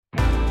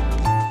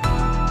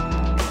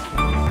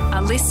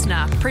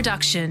listener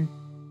production.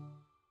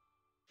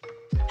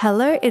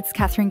 Hello, it's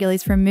Catherine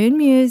Gillies from Moon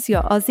Muse,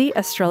 your Aussie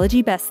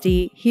astrology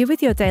bestie, here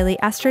with your daily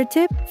astro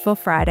tip for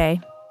Friday.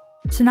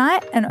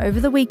 Tonight and over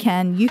the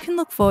weekend, you can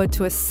look forward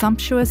to a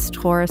sumptuous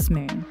Taurus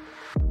moon.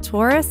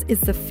 Taurus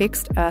is the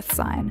fixed earth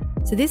sign,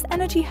 so this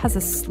energy has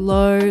a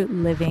slow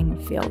living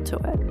feel to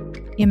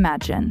it.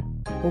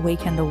 Imagine a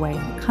weekend away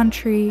in the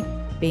country,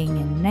 being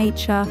in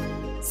nature,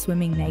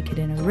 swimming naked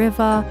in a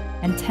river,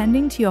 and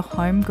tending to your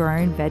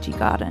homegrown veggie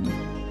garden.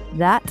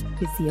 That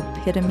is the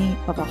epitome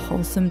of a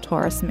wholesome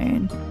Taurus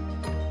moon.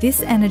 This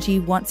energy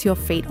wants your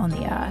feet on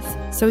the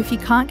earth, so if you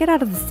can't get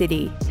out of the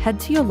city, head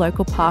to your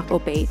local park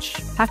or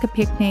beach, pack a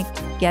picnic,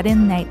 get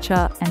in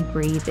nature, and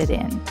breathe it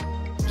in.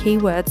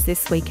 Keywords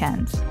this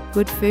weekend: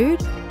 good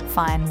food,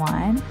 fine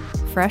wine,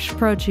 fresh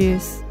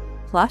produce,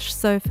 plush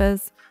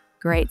sofas,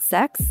 great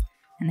sex,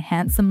 and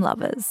handsome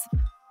lovers.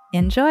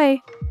 Enjoy!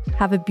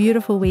 Have a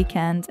beautiful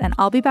weekend, and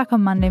I'll be back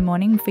on Monday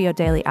morning for your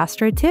daily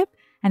astro tip.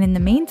 And in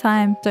the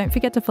meantime, don't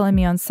forget to follow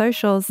me on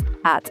socials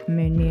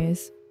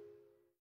 @MoonMuse.